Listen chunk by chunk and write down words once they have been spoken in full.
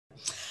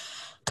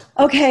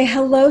Okay,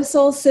 hello,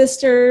 Soul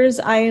Sisters.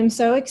 I am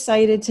so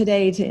excited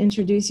today to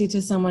introduce you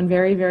to someone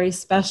very, very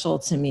special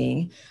to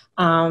me.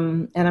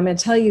 And I'm going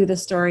to tell you the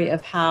story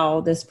of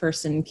how this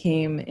person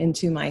came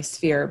into my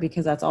sphere,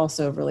 because that's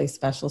also a really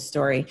special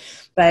story.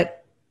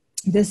 But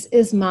this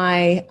is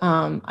I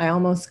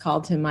almost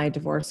called him my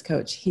divorce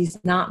coach. He's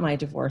not my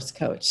divorce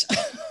coach.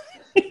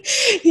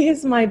 He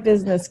is my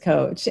business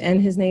coach,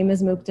 and his name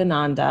is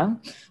Muktananda.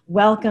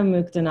 Welcome,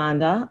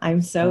 Muktananda.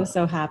 I'm so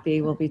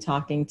happy we'll be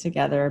talking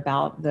together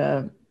about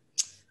the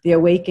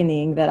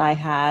awakening that I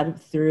had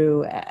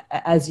through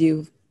as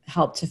you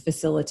helped to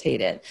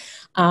facilitate it.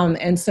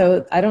 And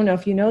so I don't know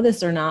if you know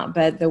this or not,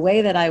 but the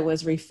way that I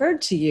was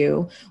referred to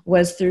you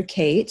was through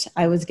Kate.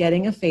 I was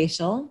getting a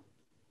facial.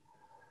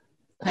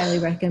 Highly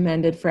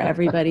recommended for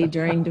everybody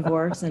during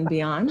divorce and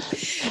beyond.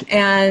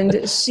 And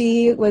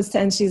she's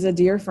a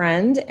dear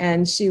friend,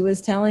 and she was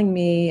telling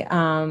me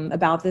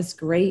about this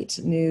great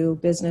new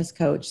business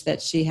coach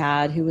that she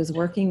had who was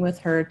working with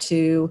her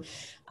to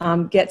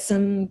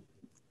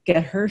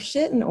get her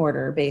shit in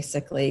order,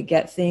 basically,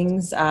 get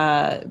things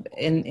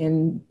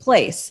in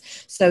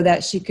place so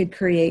that she could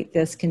create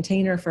this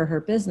container for her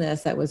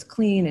business that was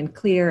clean and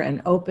clear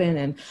and open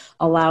and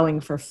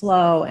allowing for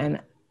flow. And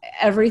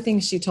everything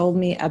she told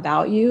me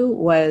about you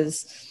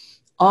was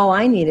all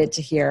I needed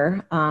to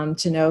hear,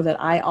 to know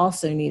that I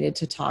also needed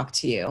to talk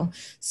to you.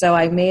 So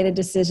I made a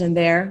decision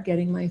there,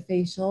 getting my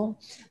facial,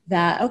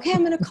 that, okay,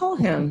 I'm going to call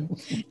him.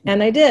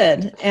 And I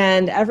did.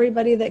 And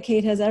everybody that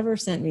Kate has ever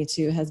sent me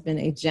to has been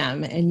a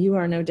gem. And you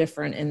are no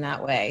different in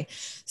that way.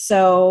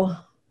 So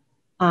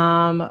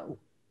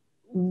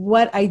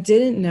what I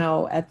didn't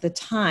know at the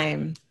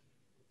time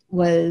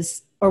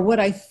or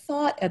what I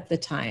thought at the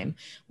time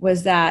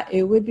was that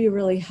it would be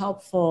really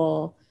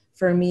helpful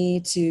for me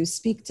to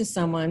speak to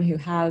someone who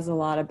has a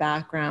lot of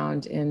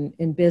background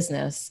in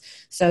business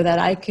so that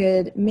I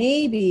could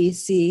maybe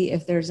see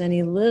if there's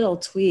any little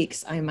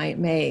tweaks I might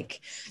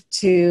make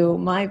to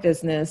my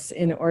business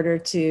in order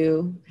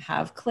to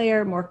have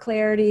more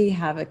clarity,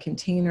 have a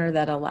container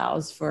that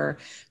allows for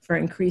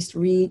increased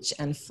reach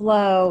and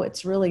flow.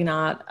 It's really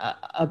not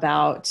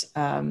about,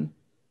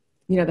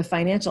 the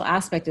financial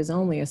aspect is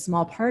only a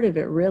small part of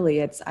it,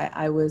 really.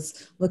 I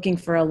was looking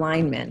for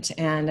alignment,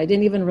 and I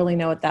didn't even really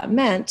know what that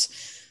meant,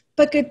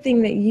 but good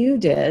thing that you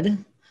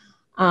did.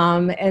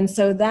 And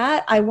so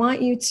that I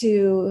want you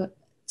to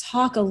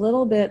talk a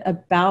little bit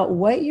about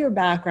what your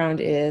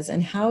background is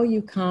and how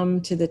you come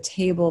to the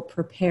table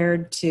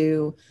prepared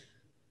to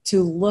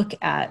look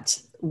at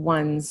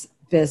one's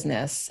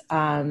business.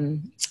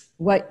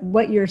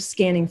 What you're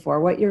scanning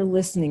for, what you're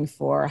listening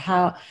for,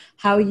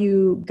 how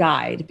you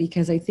guide,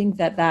 because I think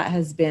that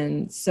has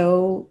been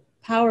so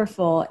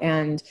powerful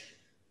and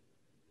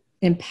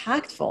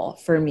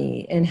impactful for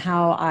me in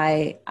how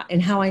I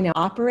now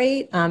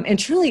operate, and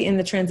truly in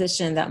the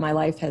transition that my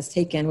life has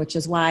taken, which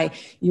is why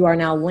you are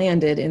now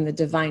landed in the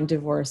Divine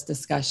Divorce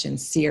Discussion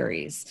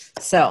series.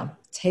 So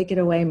take it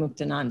away,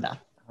 Muktananda.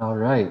 All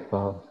right.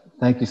 Well,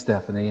 thank you,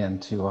 Stephanie,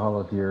 and to all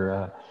of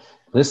your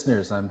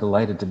listeners. I'm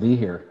delighted to be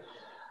here.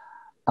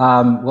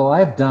 Well,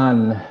 I've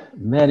done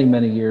many,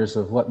 many years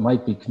of what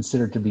might be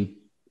considered to be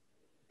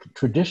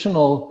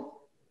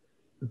traditional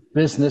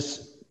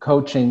business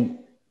coaching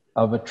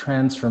of a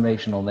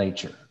transformational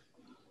nature.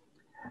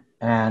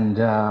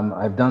 And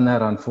I've done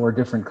that on 4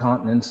 different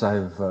continents.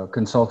 I've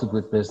consulted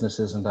with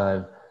businesses, and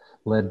I've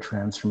led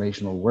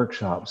transformational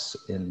workshops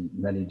in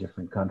many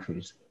different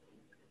countries.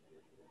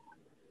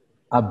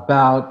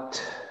 About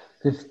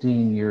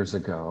 15 years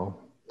ago,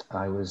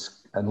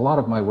 and a lot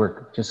of my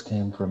work just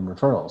came from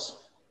referrals.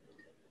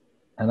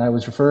 And I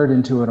was referred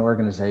into an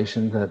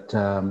organization that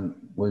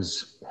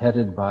was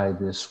headed by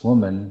this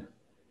woman,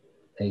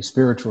 a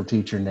spiritual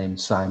teacher named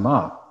Sai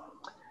Ma.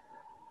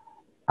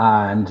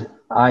 And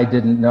I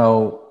didn't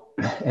know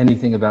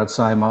anything about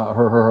Sai Ma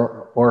or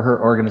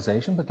her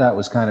organization, but that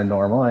was kind of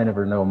normal. I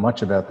never know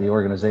much about the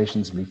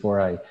organizations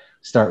before I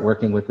start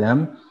working with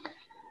them.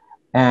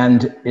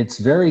 And it's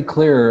very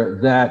clear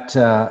that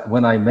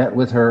when I met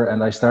with her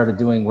and I started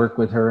doing work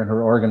with her and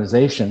her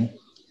organization,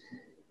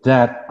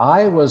 that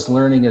I was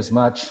learning as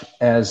much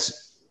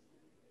as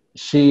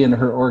she and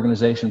her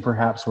organization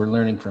perhaps were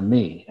learning from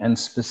me. And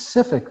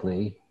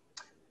specifically,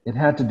 it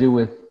had to do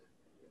with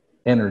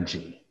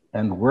energy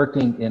and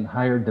working in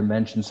higher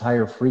dimensions,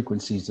 higher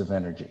frequencies of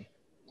energy.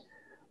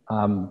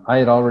 I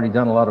had already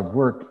done a lot of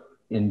work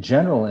in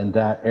general in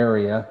that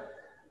area,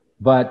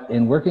 but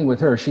in working with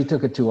her, she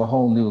took it to a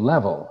whole new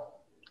level.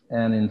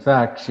 And in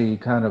fact, she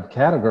kind of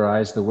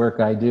categorized the work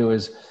I do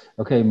as,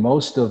 okay,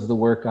 most of the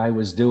work I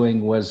was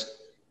doing was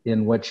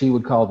in what she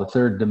would call the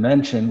 3rd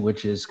dimension,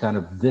 which is kind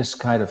of this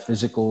kind of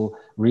physical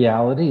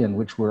reality in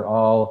which we're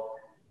all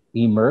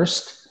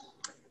immersed.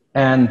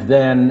 And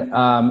then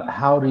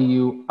how do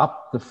you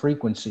up the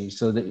frequency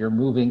so that you're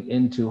moving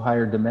into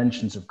higher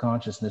dimensions of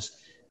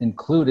consciousness,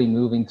 including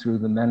moving through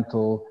the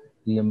mental,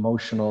 the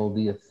emotional,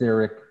 the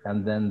etheric,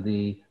 and then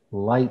the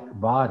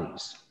light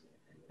bodies.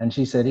 And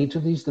she said, each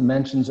of these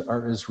dimensions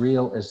are as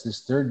real as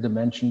this 3rd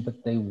dimension,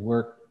 but they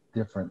work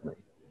differently.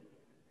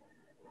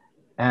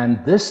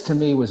 And this to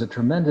me was a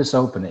tremendous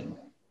opening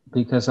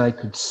because I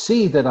could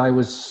see that I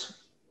was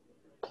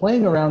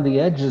playing around the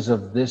edges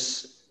of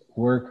this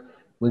work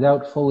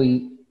without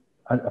fully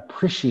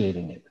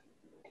appreciating it.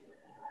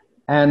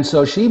 And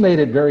so she made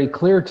it very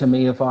clear to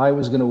me if I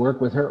was going to work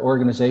with her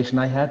organization,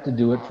 I had to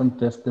do it from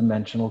fifth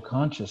dimensional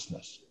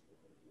consciousness.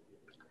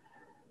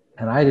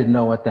 And I didn't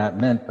know what that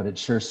meant, but it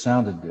sure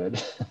sounded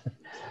good.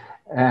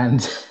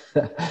 And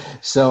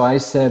so I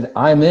said,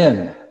 I'm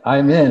in.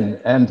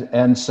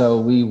 And so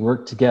we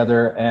worked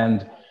together,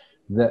 and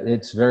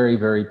it's very,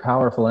 very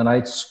powerful. And I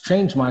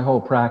changed my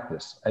whole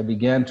practice. I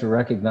began to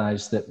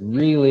recognize that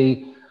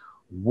really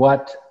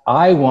what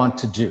I want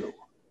to do,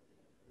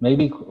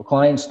 maybe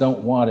clients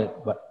don't want it,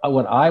 but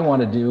what I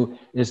want to do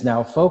is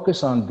now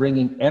focus on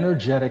bringing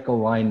energetic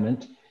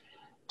alignment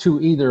to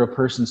either a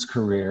person's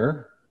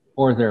career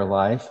or their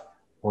life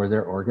or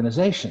their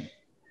organization,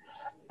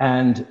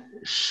 and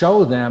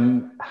show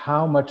them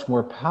how much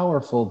more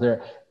powerful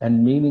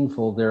and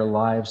meaningful their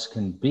lives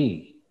can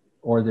be,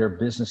 or their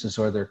businesses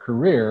or their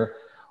career,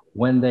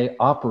 when they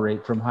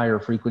operate from higher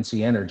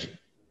frequency energy.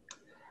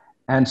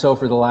 And so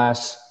for the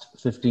last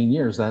 15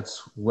 years,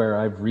 that's where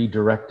I've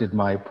redirected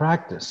my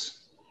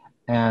practice.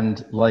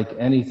 And like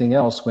anything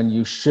else, when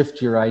you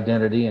shift your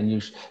identity,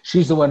 and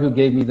she's the one who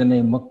gave me the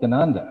name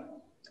Muktananda,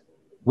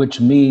 which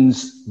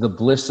means the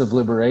bliss of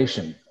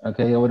liberation.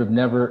 Okay, I would have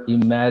never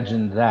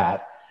imagined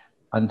that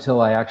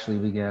until I actually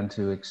began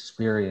to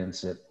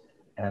experience it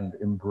and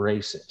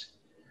embrace it.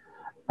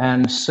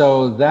 And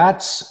so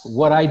that's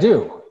what I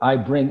do. I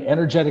bring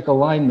energetic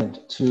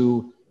alignment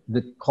to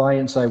the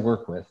clients I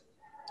work with.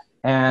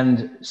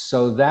 And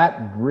so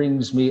that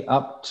brings me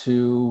up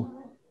to,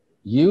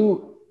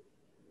 you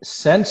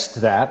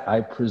sensed that, I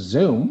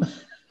presume,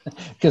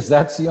 because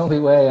that's the only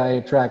way I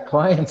attract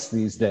clients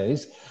these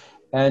days.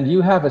 And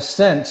you have a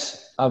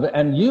sense of it,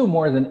 and you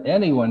more than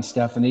anyone,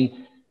 Stephanie,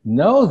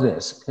 know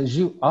this because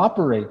you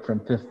operate from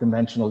fifth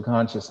dimensional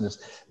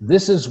consciousness.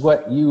 This is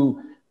what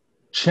you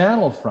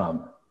channel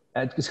from.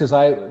 Because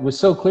it was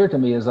so clear to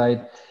me as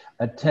I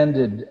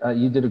attended,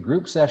 you did a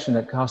group session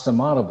at Casa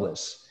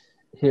Monobliss,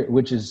 here,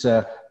 which is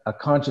a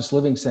conscious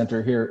living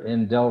center here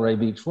in Delray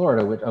Beach,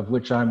 Florida, of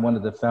which I'm one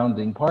of the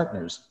founding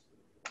partners.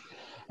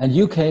 And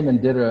you came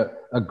and did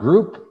a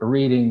group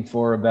reading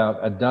for about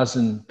a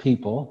dozen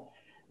people.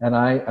 And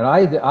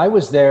I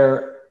was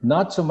there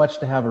not so much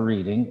to have a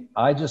reading.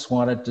 I just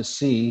wanted to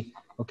see,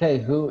 okay,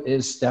 who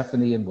is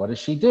Stephanie and what does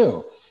she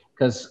do?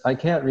 Because I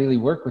can't really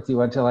work with you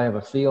until I have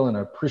a feel and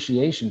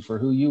appreciation for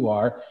who you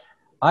are.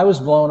 I was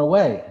blown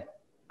away.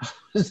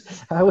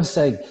 I was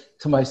saying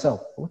to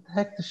myself, what the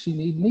heck does she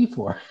need me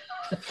for?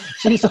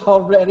 she's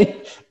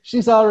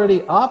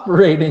already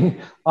operating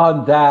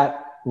on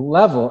that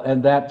level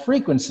and that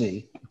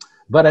frequency.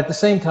 But at the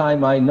same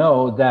time, I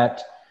know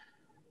that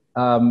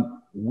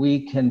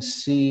we can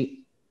see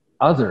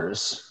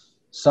others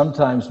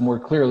sometimes more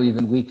clearly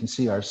than we can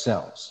see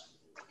ourselves.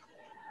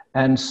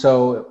 And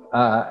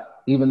so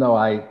even though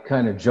I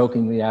kind of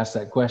jokingly asked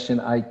that question,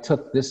 I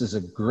took this as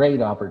a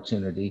great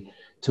opportunity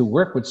to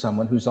work with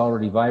someone who's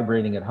already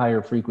vibrating at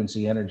higher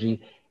frequency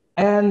energy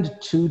and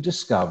to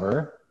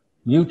discover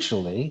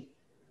mutually,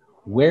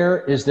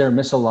 where is there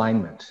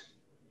misalignment?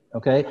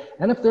 Okay.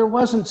 And if there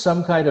wasn't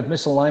some kind of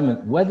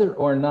misalignment, whether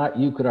or not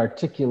you could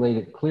articulate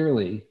it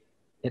clearly,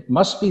 it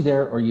must be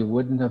there or you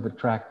wouldn't have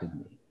attracted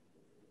me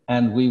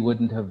and we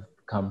wouldn't have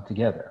come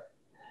together.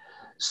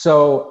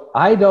 So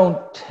I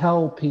don't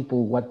tell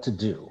people what to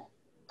do.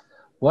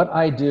 What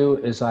I do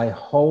is I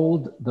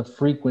hold the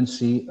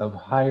frequency of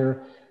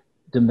higher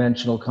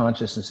dimensional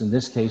consciousness, in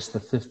this case,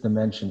 the fifth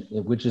dimension,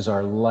 which is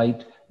our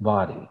light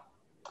body.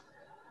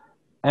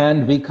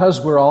 And because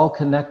we're all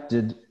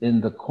connected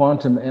in the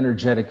quantum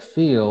energetic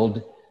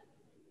field,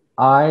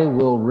 I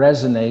will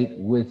resonate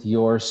with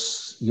your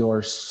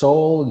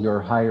soul, your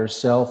higher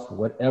self,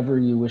 whatever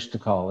you wish to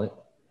call it.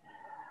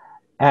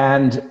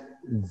 And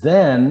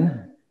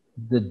then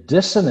the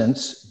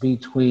dissonance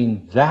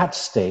between that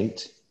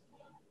state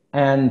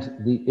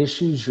and the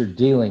issues you're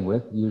dealing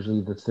with,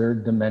 usually the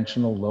third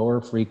dimensional, lower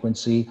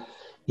frequency,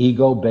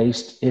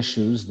 ego-based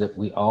issues that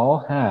we all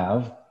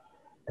have,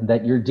 and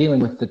that you're dealing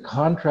with, the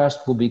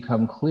contrast will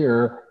become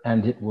clearer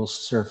and it will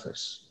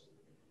surface.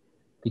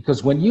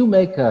 Because when you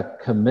make a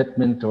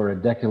commitment or a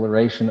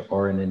declaration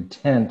or an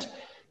intent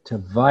to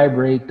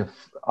vibrate, to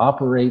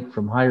operate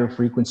from higher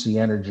frequency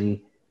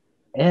energy,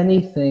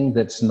 anything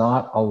that's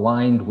not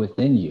aligned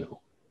within you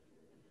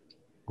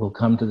will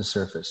come to the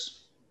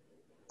surface.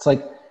 It's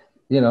like,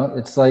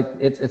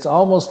 it's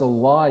almost a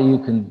law you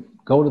can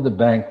go to the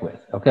bank with,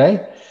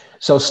 okay?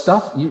 So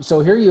so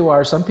here you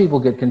are, some people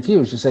get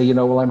confused. You say,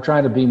 well, I'm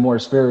trying to be more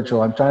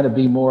spiritual. I'm trying to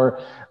be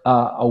more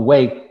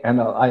awake,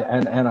 and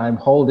I'm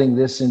holding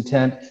this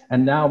intent,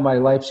 and now my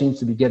life seems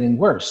to be getting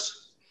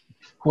worse.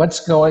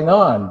 What's going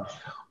on?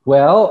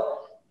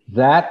 Well,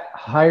 that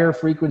higher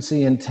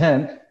frequency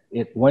intent,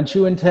 once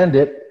you intend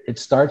it, it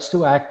starts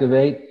to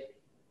activate.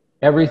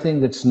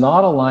 Everything that's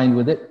not aligned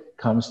with it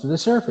comes to the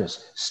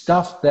surface.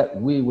 Stuff that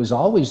was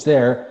always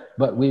there,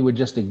 but we would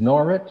just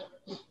ignore it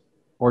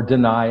or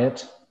deny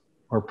it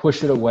or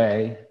push it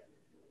away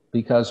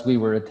because we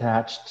were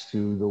attached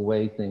to the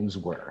way things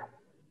were.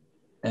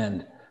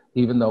 And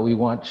even though we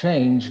want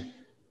change,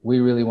 we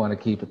really want to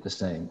keep it the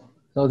same.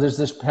 So there's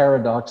this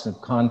paradox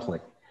of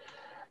conflict.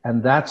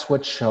 And that's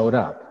what showed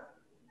up.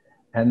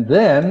 And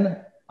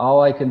then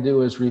all I can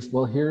do is,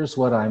 well, here's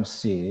what I'm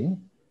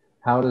seeing.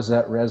 How does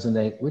that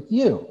resonate with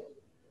you?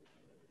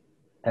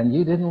 And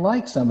you didn't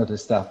like some of the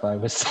stuff I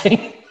was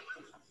saying.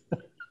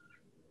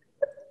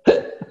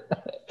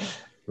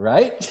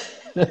 Right?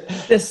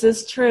 This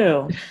is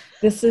true.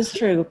 This is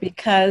true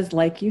because,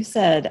 like you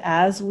said,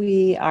 as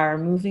we are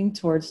moving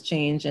towards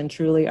change and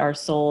truly our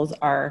souls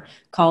are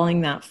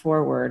calling that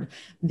forward,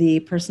 the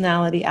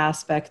personality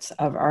aspects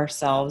of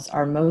ourselves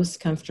are most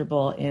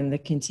comfortable in the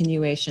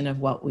continuation of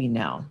what we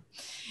know.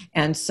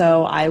 And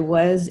so I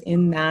was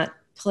in that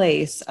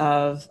place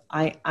of,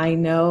 I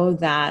know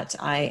that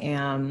I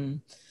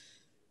am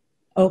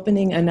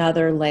opening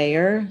another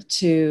layer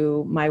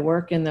to my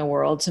work in the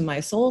world, to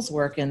my soul's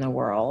work in the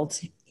world.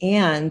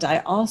 And I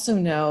also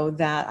know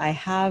that I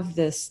have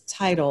this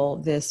title,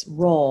 this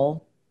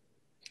role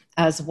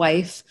as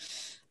wife,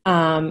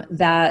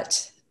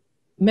 that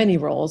many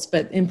roles,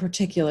 but in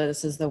particular,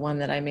 this is the one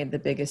that I made the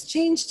biggest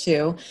change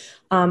to,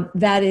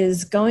 that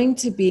is going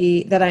to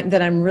be,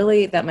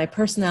 that my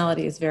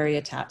personality is very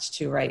attached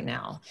to right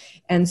now.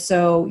 And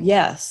so,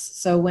 yes,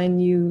 so when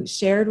you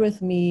shared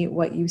with me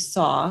what you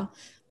saw,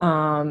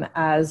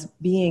 as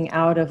being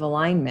out of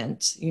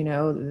alignment, you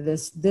know,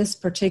 this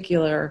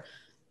particular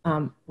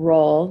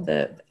role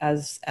that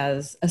as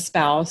a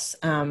spouse,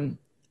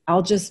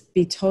 I'll just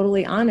be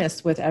totally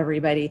honest with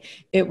everybody.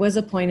 It was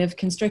a point of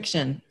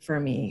constriction for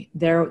me.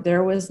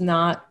 There was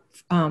not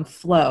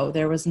flow.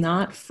 There was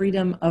not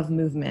freedom of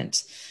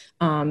movement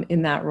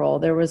in that role.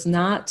 There was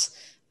not.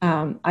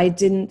 I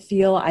didn't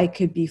feel I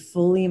could be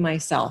fully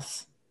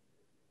myself.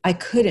 I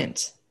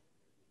couldn't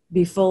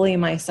be fully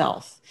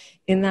myself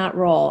in that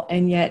role.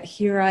 And yet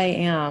here I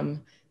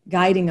am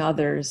guiding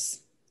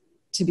others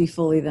to be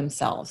fully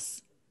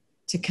themselves,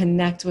 to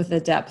connect with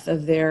the depth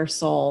of their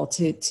soul,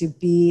 to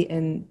be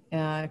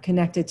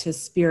connected to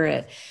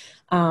spirit.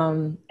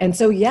 And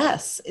so,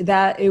 yes,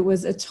 that it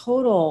was a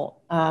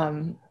total,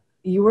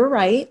 you were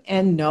right.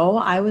 And no,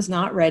 I was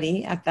not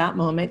ready at that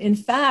moment. In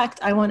fact,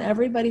 I want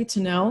everybody to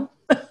know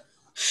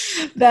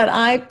that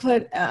I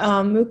put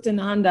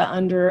Muktananda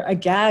under a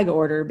gag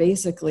order,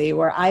 basically,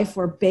 where I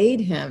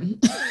forbade him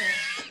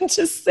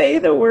to say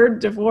the word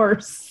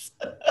divorce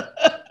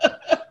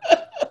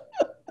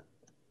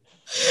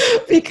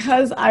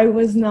because I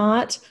was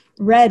not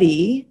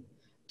ready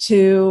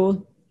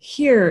to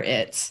hear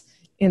it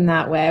in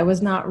that way. I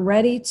was not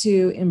ready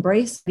to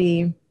embrace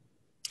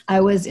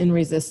I was in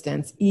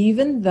resistance,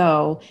 even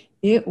though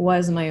it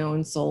was my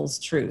own soul's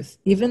truth,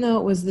 even though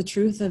it was the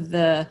truth of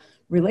the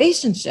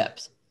relationship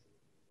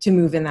to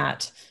move in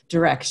that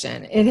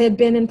direction. It had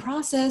been in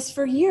process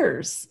for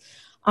years,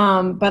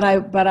 but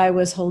I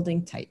was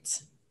holding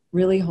tight,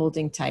 really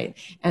holding tight.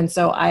 And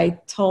so I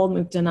told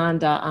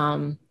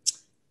Muktananda,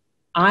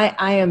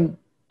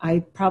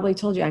 I probably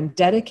told you I'm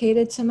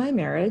dedicated to my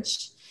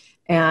marriage,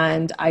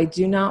 and I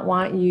do not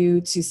want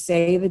you to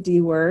say the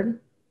D word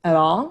at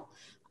all.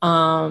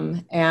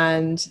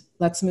 And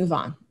let's move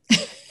on.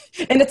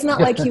 And it's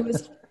not like he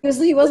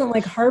wasn't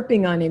like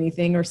harping on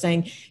anything or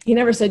saying, he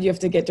never said you have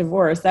to get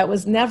divorced. That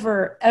was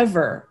never,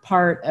 ever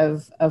part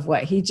of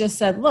what he just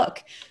said.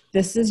 Look,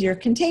 this is your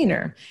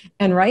container.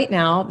 And right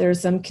now there's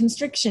some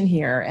constriction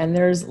here and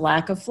there's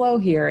lack of flow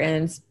here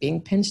and it's being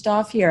pinched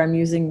off here. I'm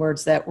using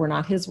words that were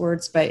not his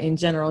words, but in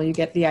general, you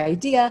get the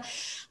idea.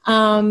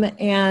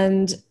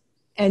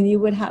 And you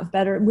would have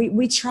better,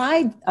 we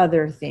tried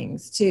other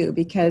things too,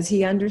 because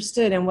he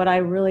understood. And what I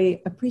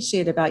really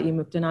appreciate about you,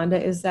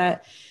 Muktananda, is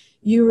that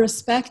you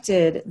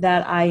respected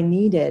that I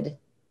needed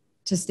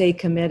to stay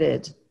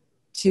committed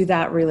to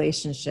that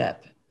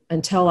relationship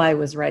until I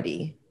was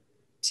ready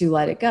to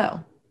let it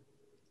go.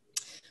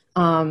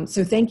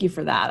 So thank you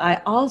for that.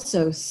 I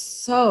also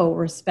so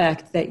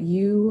respect that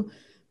you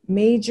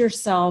made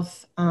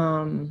yourself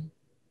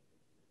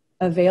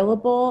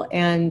available,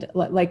 and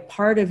like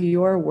part of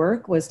your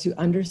work was to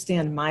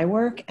understand my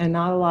work, and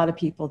not a lot of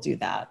people do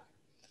that.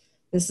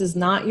 This is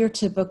not your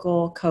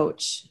typical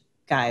coach,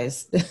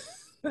 guys.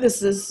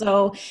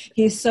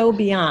 He's so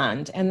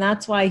beyond. And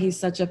that's why he's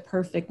such a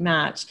perfect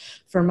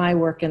match for my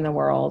work in the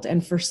world.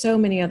 And for so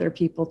many other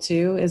people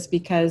too, is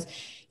because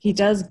he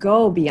does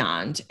go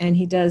beyond and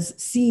he does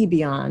see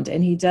beyond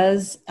and he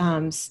does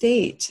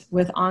state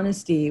with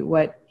honesty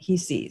what he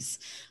sees.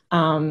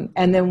 And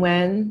then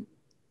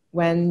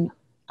when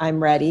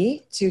I'm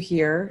ready to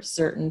hear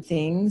certain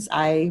things,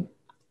 I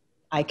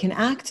can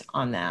act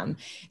on them.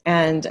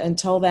 And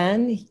until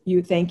then,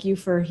 thank you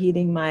for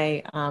heeding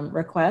my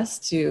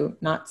request to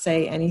not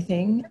say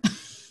anything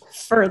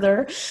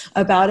further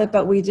about it.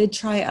 But we did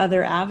try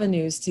other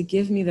avenues to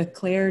give me the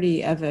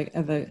clarity of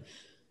a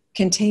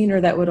container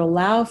that would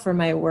allow for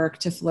my work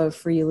to flow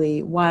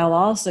freely while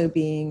also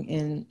being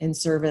in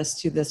service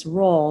to this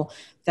role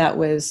that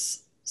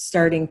was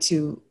starting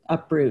to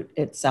uproot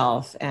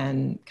itself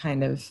and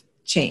kind of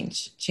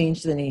change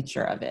the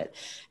nature of it.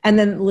 And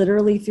then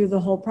literally through the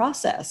whole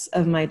process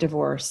of my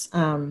divorce,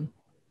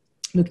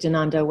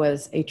 Muktananda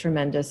was a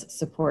tremendous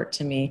support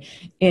to me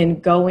in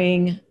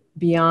going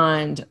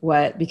beyond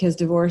because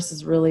divorce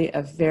is really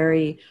a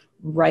very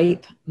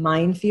ripe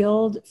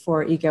minefield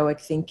for egoic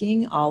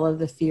thinking. All of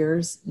the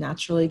fears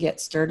naturally get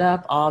stirred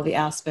up, all the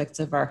aspects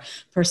of our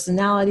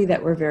personality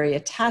that we're very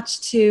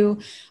attached to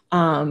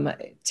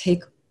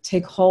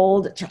take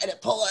hold, try to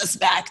pull us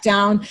back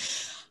down.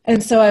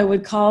 And so I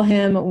would call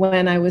him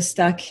when I was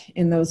stuck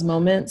in those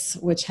moments,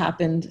 which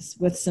happened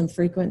with some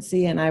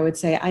frequency. And I would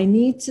say, I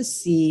need to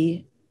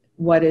see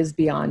what is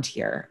beyond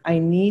here. I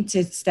need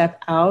to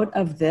step out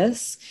of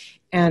this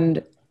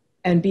and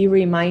be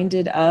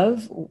reminded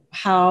of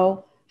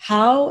how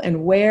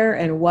and where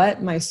and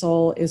what my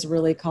soul is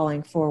really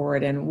calling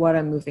forward and what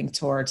I'm moving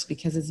towards,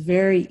 because it's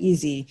very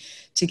easy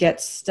to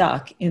get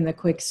stuck in the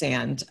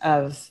quicksand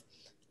of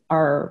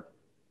our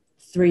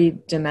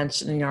third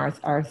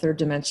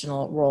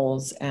dimensional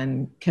roles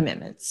and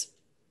commitments.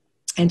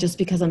 And just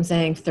because I'm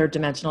saying third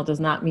dimensional does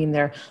not mean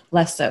they're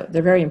less so.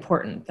 They're very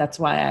important. That's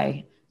why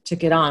I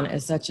took it on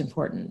as such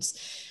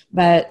importance.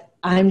 But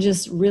I'm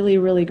just really,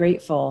 really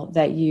grateful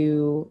that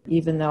you,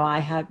 even though I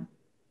had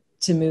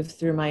to move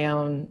through my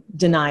own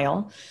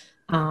denial,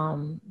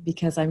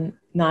 because I'm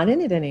not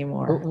in it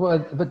anymore. Well,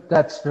 but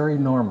that's very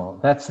normal.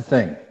 That's the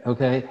thing,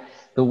 okay?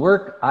 The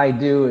work I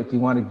do, if you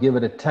want to give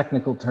it a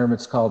technical term,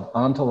 it's called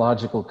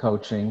ontological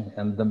coaching.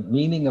 And the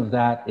meaning of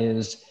that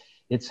is,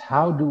 it's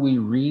how do we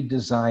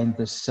redesign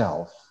the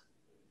self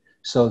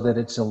so that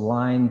it's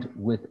aligned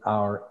with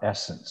our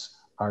essence,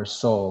 our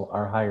soul,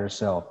 our higher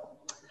self.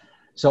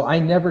 So I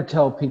never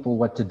tell people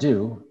what to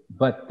do,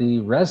 but the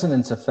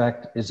resonance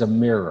effect is a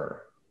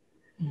mirror.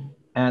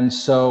 And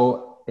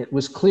so it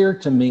was clear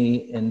to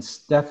me in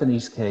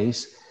Stephanie's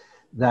case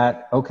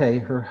that, okay,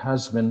 her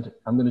husband,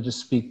 I'm going to just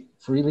speak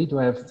freely.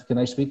 Can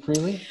I speak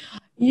freely?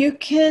 You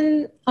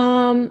can,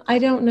 I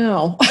don't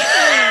know.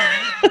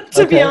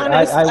 To be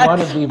honest, I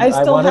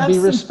want to be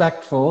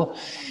respectful.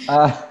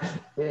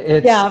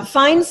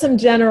 Find some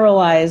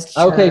generalized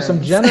terms. Okay,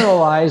 some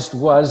generalized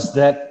was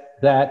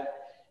that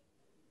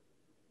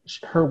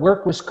her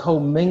work was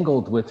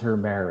commingled with her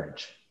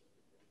marriage.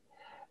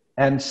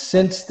 And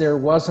since there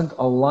wasn't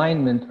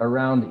alignment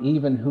around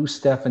even who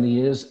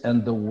Stephanie is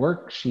and the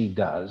work she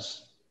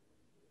does,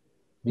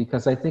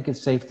 because I think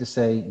it's safe to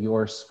say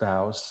your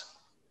spouse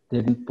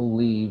didn't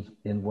believe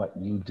in what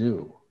you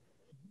do.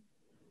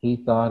 He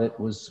thought it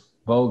was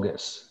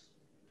bogus.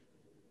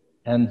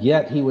 And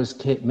yet he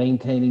was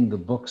maintaining the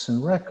books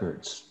and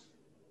records.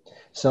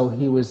 So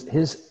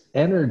his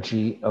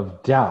energy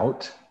of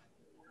doubt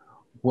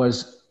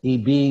was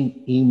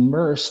being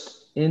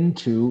immersed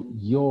into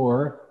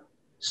your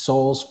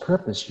soul's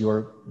purpose,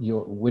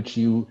 which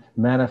you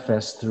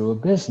manifest through a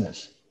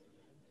business.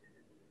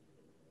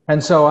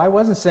 And so I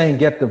wasn't saying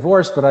get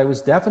divorced, but I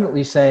was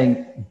definitely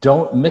saying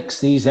don't mix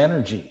these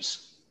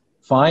energies.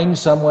 Find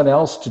someone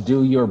else to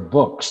do your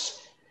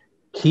books.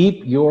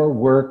 Keep your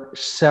work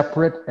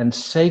separate and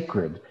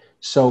sacred.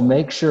 So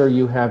make sure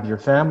you have your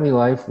family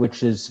life,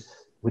 which is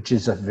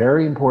a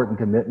very important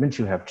commitment.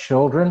 You have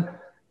children,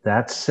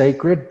 that's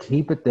sacred,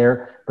 keep it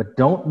there, but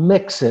don't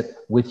mix it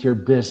with your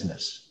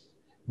business.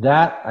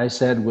 That, I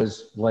said,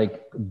 was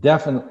like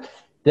definitely,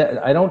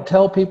 I don't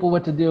tell people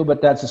what to do,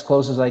 but that's as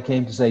close as I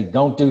came to say,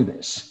 don't do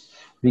this,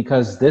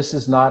 because this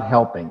is not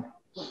helping.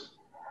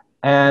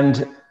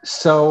 And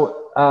so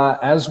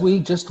as we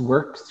just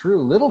worked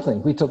through little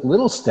things, we took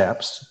little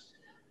steps,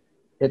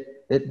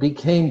 it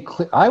became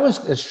clear. I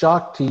was as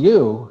shocked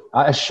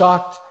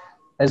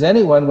as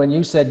anyone when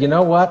you said, you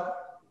know what,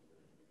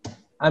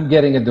 I'm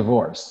getting a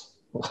divorce.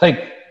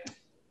 Like,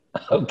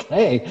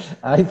 okay,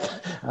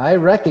 I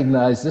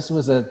recognize this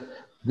was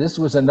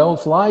a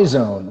no-fly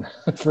zone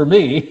for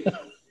me.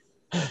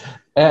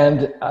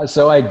 And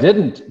so I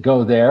didn't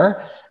go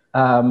there.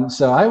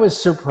 So I was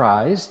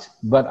surprised,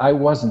 but I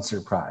wasn't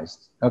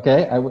surprised.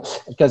 Okay,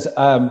 because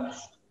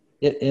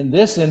in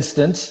this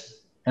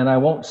instance, and I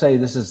won't say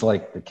this is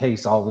like the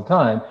case all the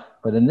time,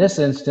 but in this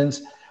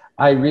instance,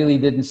 I really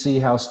didn't see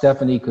how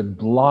Stephanie could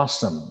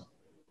blossom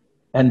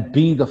and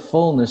be the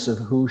fullness of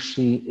who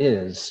she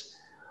is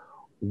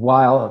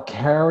while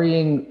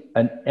carrying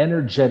an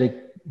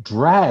energetic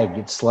drag.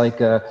 It's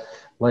like a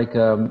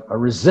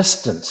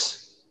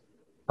resistance,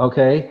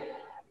 okay?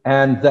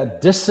 And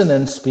that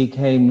dissonance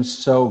became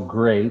so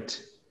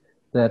great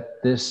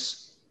that this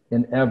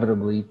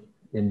inevitably,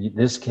 in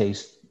this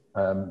case,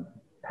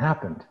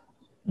 happened.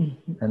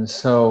 Mm-hmm. And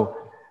so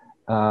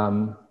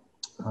I'll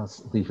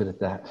leave it at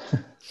that.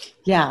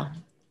 Yeah,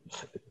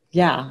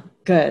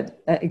 good.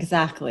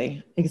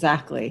 Exactly.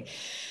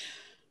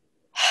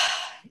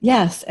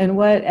 Yes,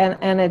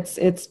 and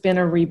it's been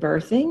a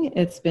rebirthing.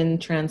 It's been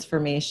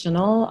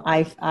transformational.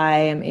 I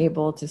am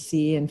able to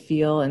see and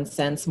feel and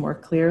sense more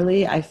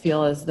clearly. I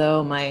feel as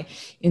though my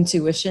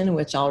intuition,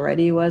 which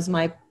already was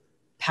my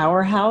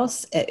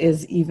powerhouse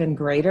is even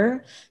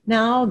greater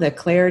now. The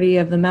clarity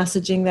of the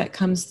messaging that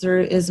comes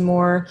through is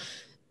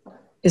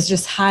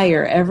just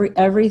higher.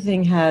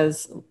 Everything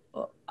has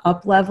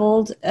up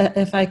leveled,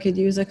 if I could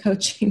use a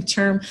coaching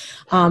term,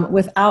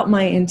 without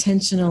my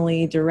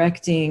intentionally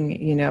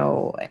directing,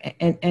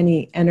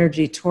 any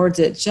energy towards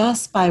it,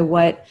 just by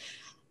what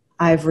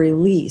I've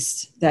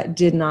released that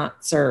did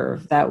not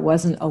serve, that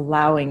wasn't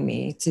allowing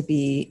me to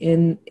be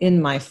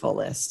in my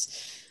fullest.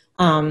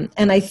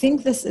 And I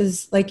think this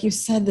is, like you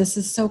said, this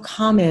is so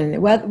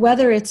common,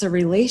 whether it's a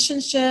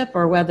relationship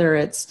or whether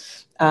it's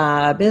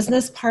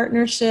business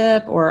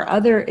partnership or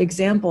other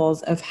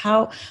examples of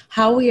how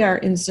we are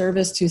in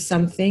service to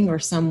something or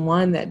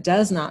someone that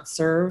does not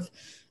serve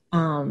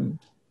the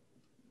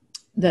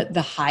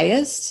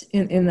highest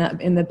in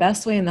the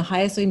best way, in the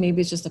highest way. Maybe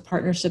it's just a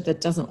partnership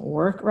that doesn't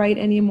work right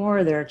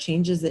anymore. There are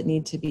changes that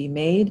need to be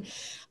made.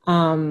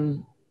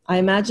 I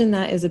imagine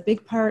that is a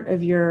big part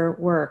of your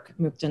work,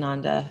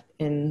 Muktananda,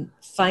 in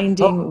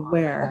finding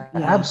where.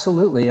 Yeah.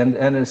 Absolutely.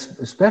 And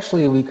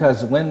especially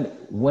because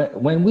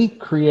when we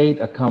create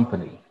a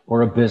company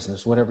or a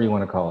business, whatever you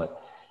want to call it,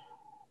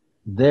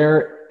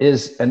 there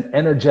is an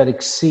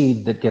energetic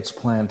seed that gets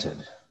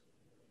planted.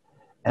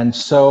 And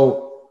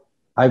so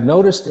I've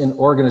noticed in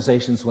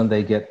organizations when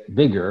they get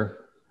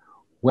bigger,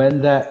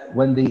 when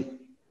the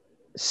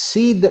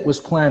seed that was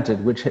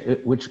planted,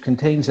 which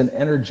contains an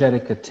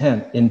energetic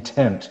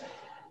intent,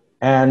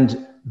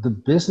 and the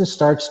business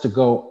starts to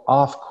go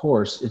off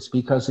course, it's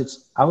because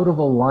it's out of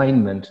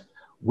alignment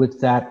with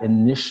that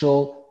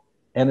initial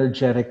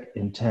energetic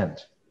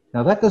intent.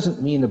 Now, that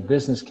doesn't mean a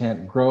business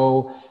can't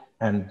grow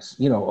and,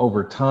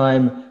 over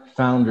time,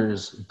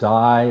 founders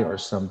die or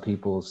some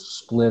people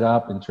split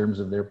up in terms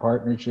of their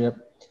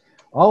partnership.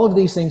 All of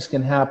these things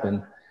can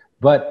happen,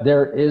 but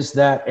there is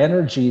that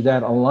energy,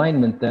 that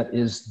alignment that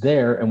is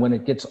there. And when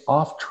it gets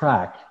off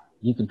track,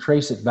 you can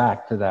trace it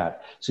back to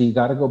that. So you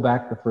got to go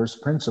back to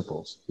first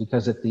principles,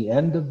 because at the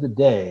end of the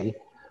day,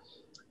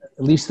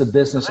 at least the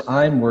business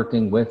I'm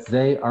working with,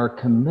 they are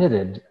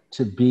committed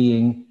to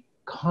being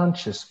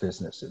conscious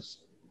businesses.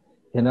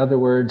 In other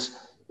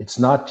words, it's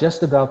not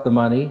just about the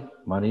money.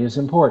 Money is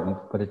important,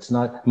 but it's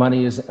not,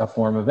 money is a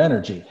form of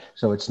energy.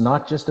 So it's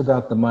not just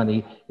about the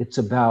money. It's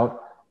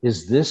about,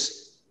 is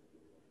this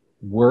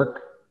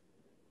work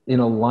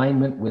in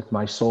alignment with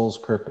my soul's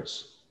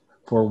purpose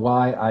for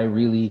why I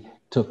really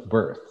took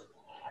birth?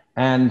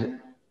 And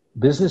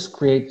business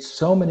creates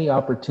so many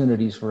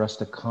opportunities for us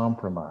to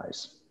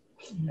compromise.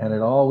 And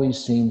it always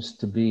seems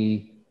to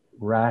be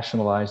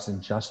rationalized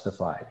and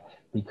justified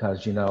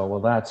because, well,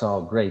 that's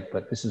all great,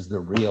 but this is the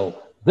real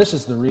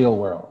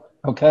world.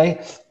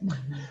 Okay.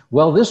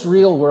 Well, this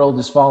real world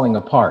is falling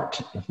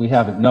apart if we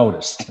haven't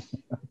noticed.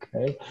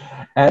 Okay.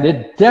 And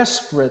it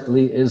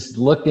desperately is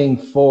looking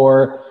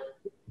for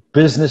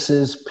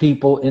businesses,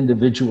 people,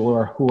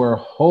 individuals who are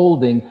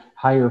holding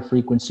higher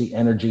frequency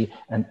energy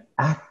and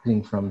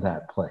acting from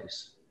that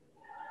place.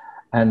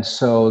 And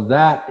so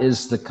that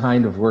is the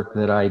kind of work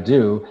that I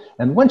do.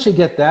 And once you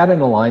get that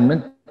in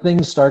alignment,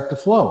 things start to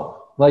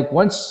flow. Like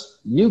once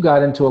you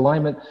got into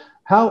alignment,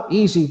 how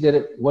easy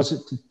was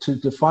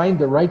it to find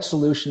the right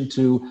solution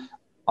to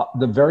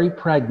the very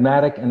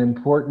pragmatic and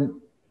important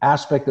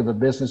aspect of a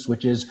business,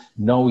 which is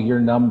know your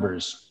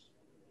numbers.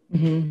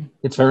 Mm-hmm.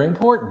 It's very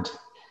important.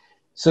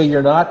 So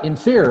you're not in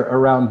fear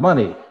around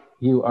money.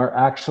 You are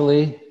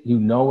actually, you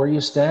know where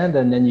you stand,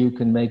 and then you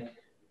can make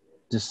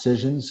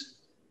decisions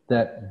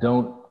that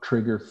don't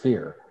trigger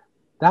fear.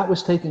 That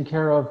was taken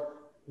care of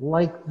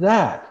like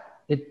that.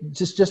 It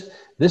just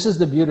this is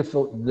the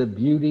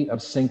beauty of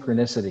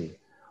synchronicity.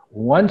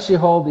 Once you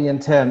hold the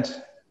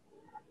intent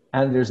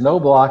and there's no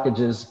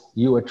blockages,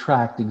 you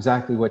attract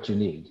exactly what you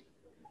need.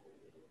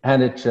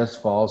 And it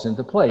just falls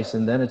into place.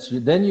 And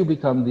then you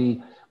become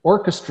the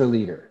orchestra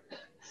leader.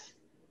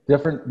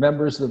 Different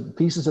members, the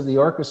pieces of the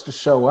orchestra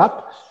show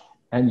up,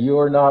 and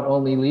you're not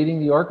only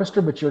leading the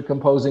orchestra, but you're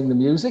composing the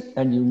music,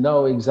 and you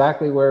know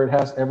exactly where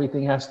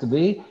everything has to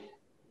be.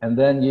 And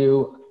then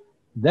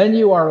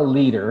you are a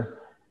leader,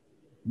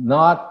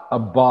 not a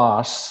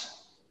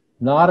boss,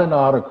 not an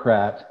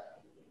autocrat,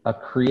 a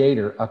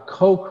creator, a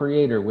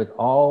co-creator with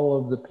all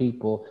of the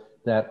people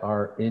that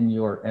are in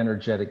your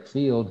energetic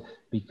field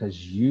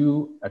because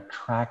you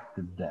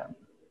attracted them.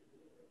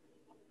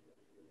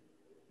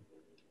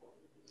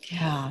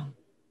 Yeah,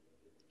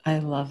 I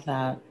love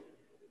that.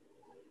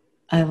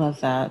 I love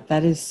that.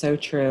 That is so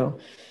true.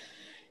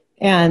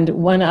 And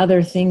one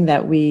other thing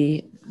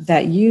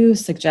that you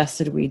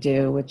suggested we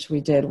do, which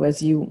we did,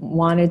 was you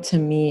wanted to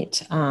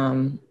meet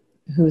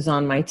who's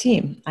on my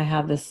team. I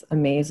have this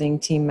amazing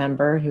team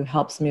member who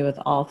helps me with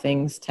all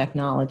things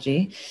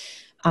technology.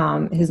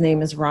 His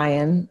name is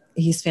Ryan.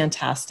 He's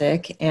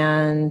fantastic.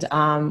 And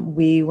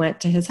we went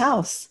to his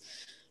house.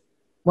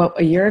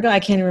 A year ago? I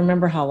can't even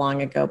remember how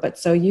long ago, but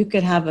so you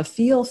could have a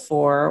feel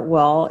for,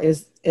 well,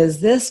 is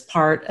this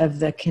part of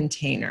the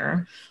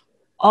container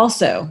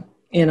also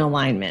in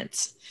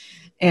alignment?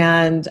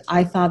 And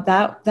I thought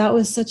that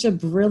was such a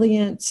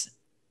brilliant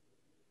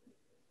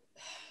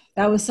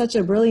that was such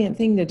a brilliant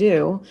thing to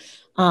do.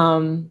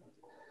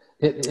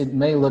 It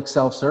may look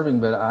self-serving,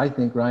 but I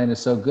think Ryan is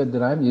so good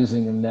that I'm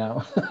using him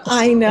now.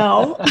 I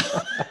know.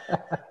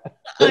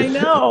 I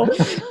know.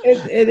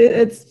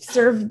 It's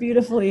served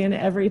beautifully in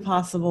every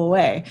possible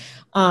way.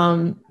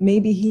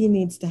 Maybe he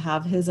needs to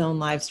have his own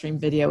live stream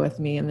video with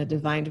me in the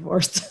divine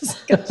divorce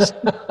discussion.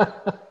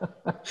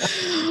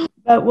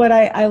 But what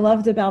I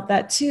loved about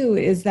that too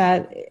is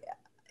that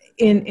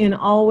in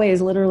all ways,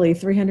 literally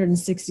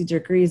 360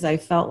 degrees, I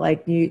felt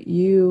like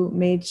you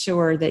made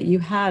sure that you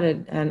had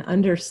an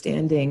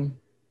understanding,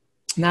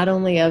 not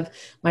only of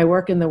my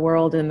work in the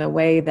world and the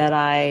way that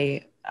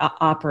I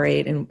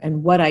operate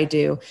and what I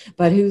do,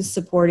 but who's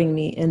supporting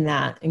me in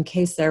that in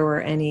case there were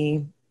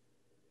any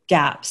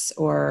gaps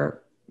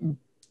or,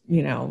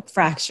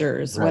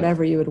 fractures, right,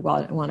 whatever you would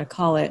want to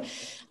call it.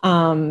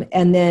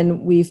 And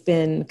then we've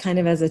been kind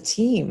of as a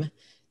team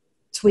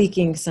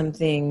tweaking some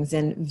things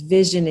and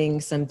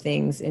visioning some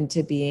things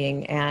into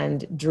being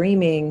and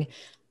dreaming,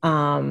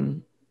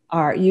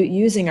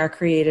 using our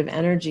creative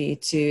energy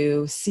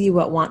to see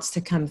what wants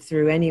to come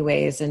through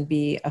anyways and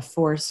be a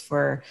force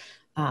for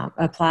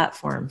a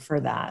platform for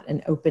that,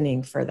 an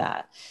opening for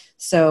that.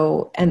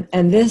 So,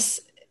 and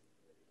this,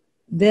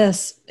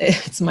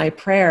 it's my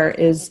prayer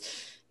is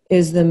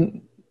the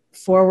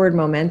forward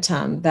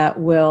momentum that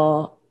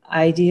will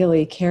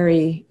ideally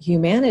carry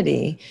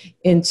humanity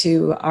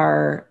into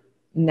our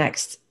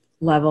next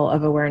level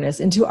of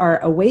awareness, into our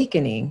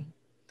awakening.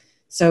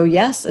 So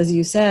yes, as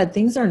you said,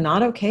 things are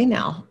not okay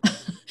now.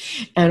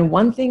 And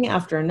one thing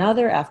after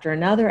another,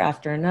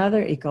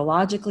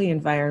 ecologically,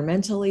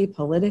 environmentally,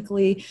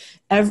 politically,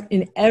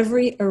 in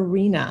every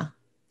arena,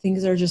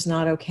 things are just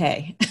not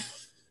okay.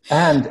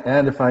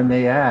 And if I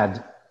may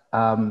add,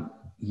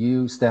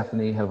 you,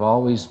 Stephanie, have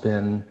always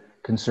been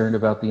concerned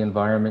about the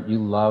environment.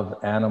 You love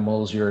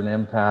animals. You're an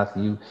empath.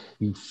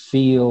 You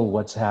feel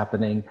what's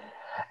happening.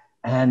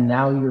 And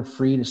now you're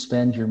free to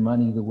spend your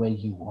money the way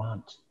you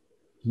want.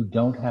 You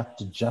don't have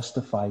to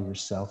justify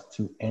yourself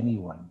to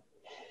anyone.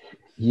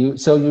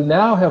 So you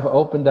now have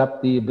opened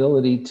up the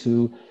ability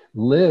to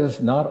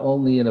live not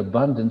only in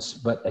abundance,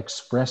 but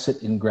express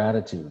it in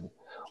gratitude,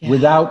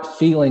 without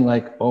feeling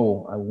like,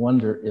 oh, I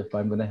wonder if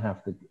I'm going to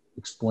have to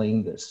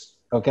explain this.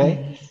 Okay?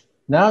 Mm-hmm.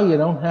 Now you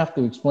don't have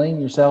to explain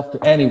yourself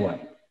to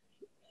anyone.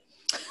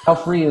 How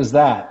free is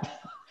that?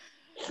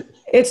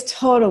 It's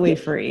totally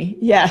free.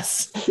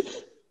 Yes.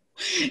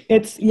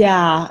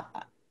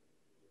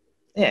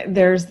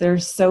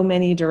 There's so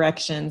many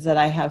directions that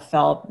I have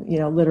felt,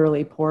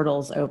 literally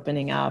portals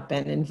opening up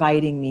and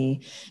inviting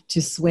me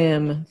to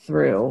swim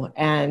through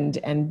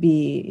and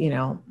be,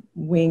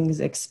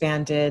 wings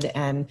expanded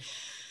and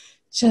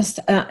just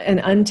an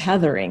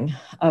untethering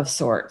of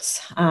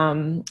sorts.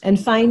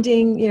 And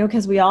finding,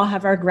 because we all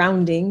have our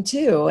grounding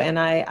too. And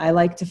I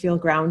like to feel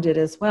grounded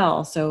as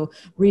well. So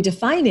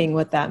redefining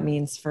what that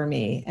means for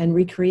me and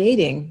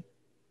recreating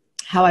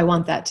how I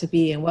want that to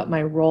be and what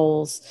my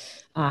roles,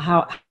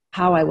 how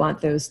I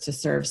want those to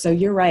serve. So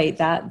you're right,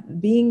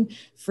 that being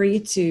free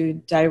to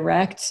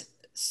direct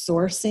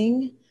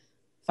sourcing,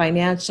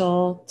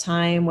 financial,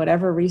 time,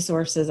 whatever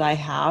resources I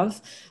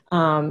have,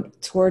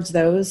 towards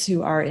those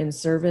who are in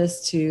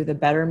service to the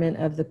betterment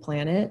of the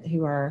planet,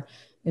 who are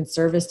in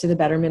service to the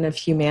betterment of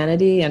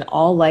humanity and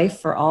all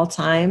life for all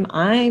time,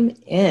 I'm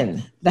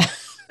in. That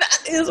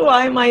is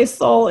why my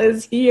soul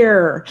is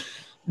here.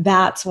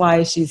 That's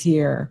why she's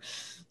here.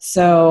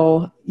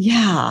 So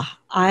yeah,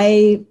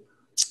 and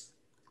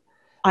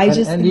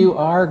you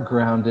are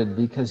grounded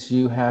because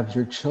you have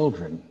your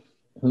children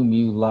whom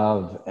you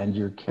love and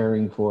you're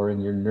caring for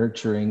and you're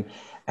nurturing,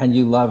 and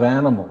you love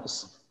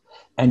animals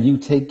and you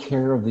take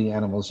care of the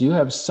animals. You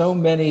have so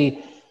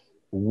many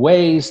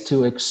ways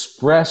to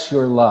express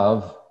your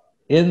love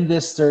in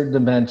this third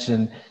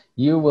dimension.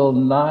 You will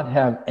not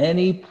have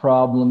any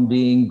problem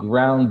being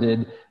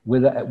grounded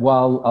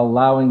while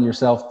allowing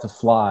yourself to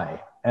fly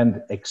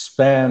and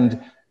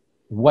expand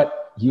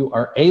what you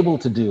are able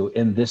to do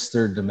in this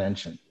third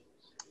dimension.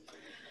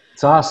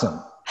 It's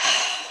awesome.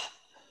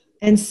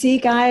 And see,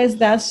 guys,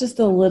 that's just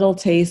a little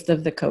taste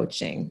of the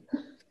coaching,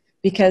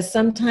 because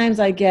sometimes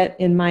I get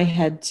in my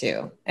head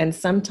too. And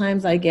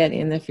sometimes I get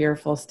in the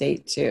fearful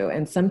state too.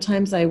 And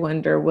sometimes I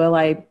wonder, will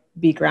I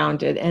be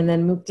grounded? And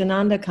then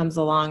Muktananda comes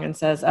along and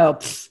says, oh,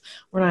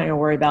 we're not going to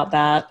worry about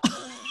that.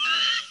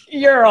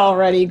 You're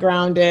already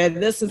grounded.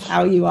 This is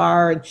how you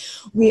are. And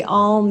we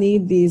all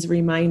need these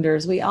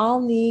reminders. We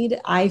all need,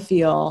 I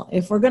feel,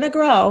 if we're going to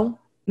grow,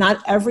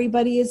 not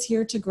everybody is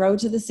here to grow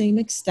to the same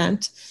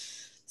extent.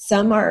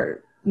 Some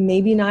are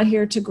maybe not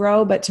here to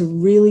grow, but to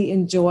really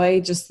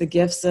enjoy just the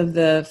gifts of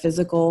the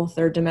physical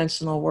third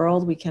dimensional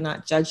world. We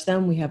cannot judge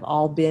them. We have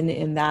all been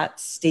in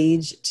that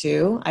stage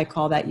too. I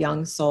call that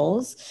young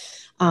souls.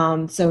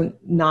 So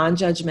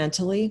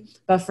non-judgmentally,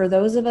 but for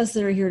those of us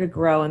that are here to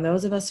grow, and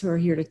those of us who are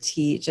here to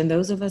teach, and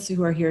those of us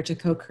who are here to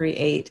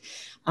co-create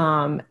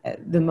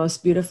the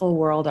most beautiful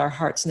world our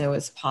hearts know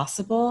is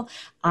possible,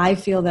 I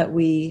feel that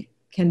we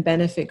can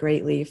benefit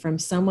greatly from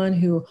someone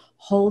who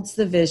holds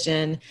the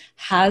vision,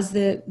 has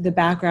the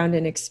background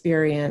and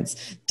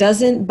experience,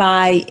 doesn't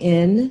buy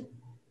in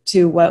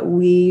to what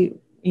we,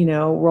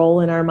 roll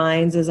in our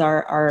minds as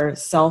our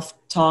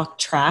self-talk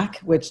track,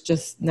 which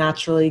just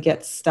naturally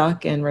gets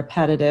stuck and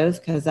repetitive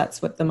because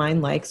that's what the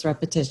mind likes,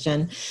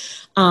 repetition.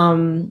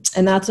 And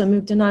that's what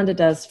Muktananda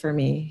does for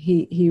me.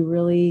 He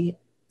really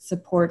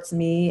supports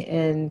me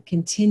in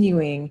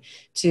continuing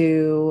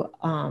to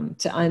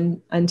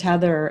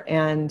untether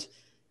and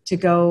to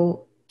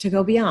go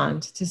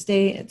beyond, to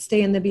stay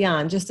in the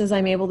beyond, just as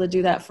I'm able to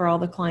do that for all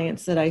the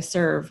clients that I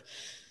serve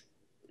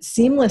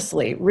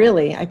seamlessly.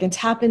 Really, I can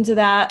tap into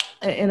that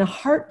in a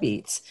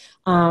heartbeat.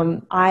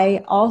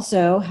 I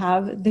also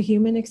have the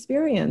human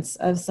experience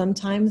of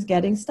sometimes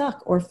getting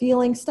stuck or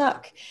feeling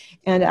stuck,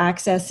 and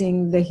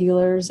accessing the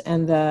healers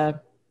and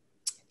the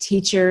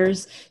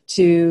teachers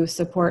to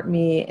support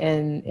me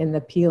in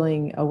the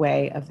peeling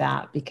away of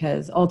that,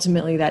 because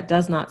ultimately that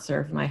does not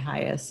serve my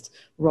highest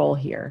role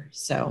here.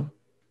 So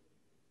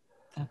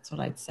that's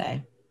what I'd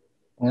say.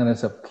 And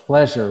it's a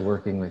pleasure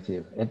working with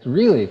you. It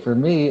really, for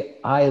me,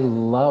 I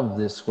love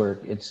this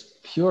work. It's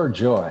pure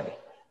joy.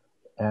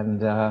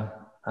 And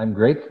I'm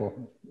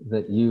grateful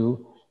that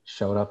you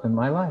showed up in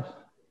my life.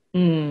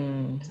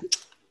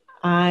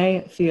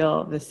 I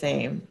feel the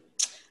same.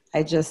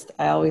 I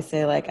always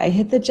say, like, I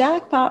hit the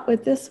jackpot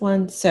with this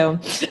one. So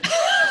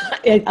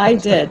I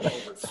did.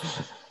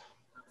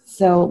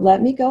 So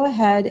let me go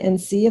ahead and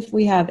see if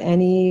we have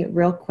any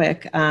real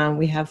quick.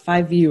 We have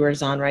 5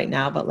 viewers on right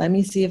now, but let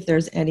me see if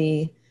there's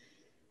any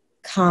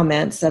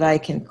comments that I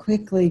can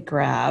quickly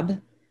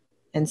grab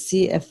and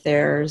see if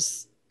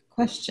there's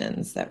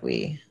questions that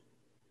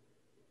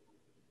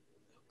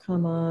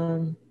come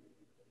on.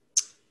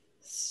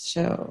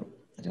 Show.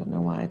 I don't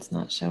know why it's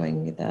not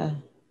showing me the...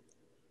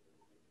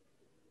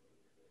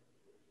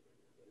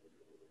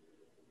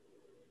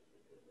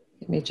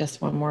 Give me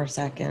just one more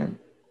second.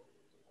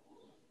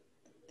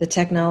 The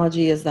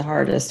technology is the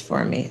hardest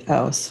for me.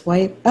 Oh,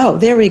 swipe. Oh,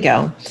 there we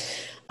go.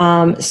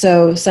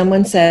 So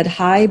someone said,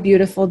 "Hi,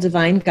 beautiful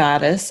divine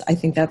goddess." I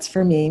think that's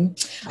for me.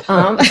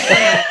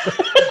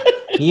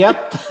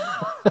 Yep.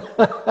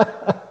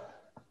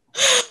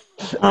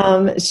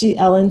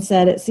 Ellen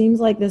said, "It seems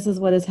like this is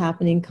what is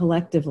happening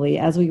collectively.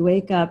 As we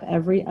wake up,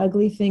 every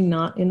ugly thing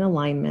not in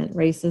alignment,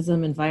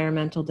 racism,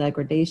 environmental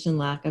degradation,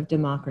 lack of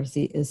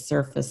democracy is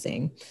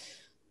surfacing,"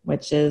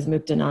 which is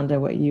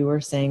Muktananda, what you were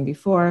saying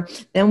before.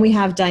 Then we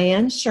have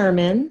Diane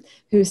Sherman,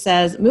 who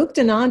says,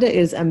 "Muktananda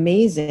is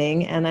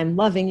amazing, and I'm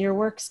loving your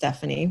work,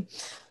 Stephanie."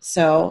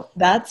 So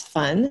that's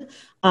fun.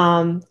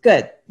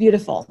 Good,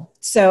 beautiful.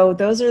 So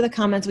those are the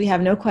comments. We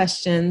have no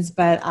questions,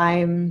 but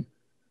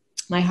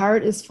my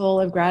heart is full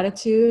of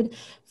gratitude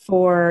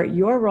for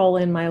your role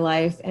in my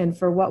life and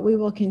for what we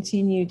will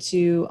continue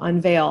to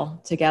unveil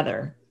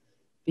together,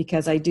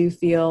 because I do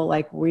feel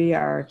like we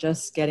are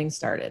just getting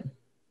started.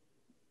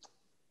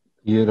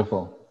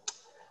 Beautiful.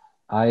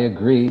 I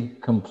agree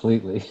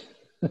completely.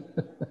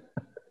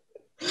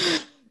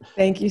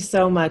 Thank you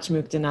so much,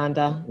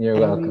 Muktananda. You're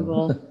welcome. We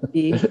will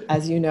be,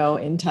 as you know,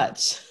 in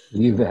touch.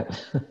 You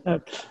bet.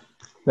 Okay.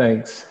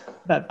 Thanks.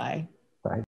 Bye-bye.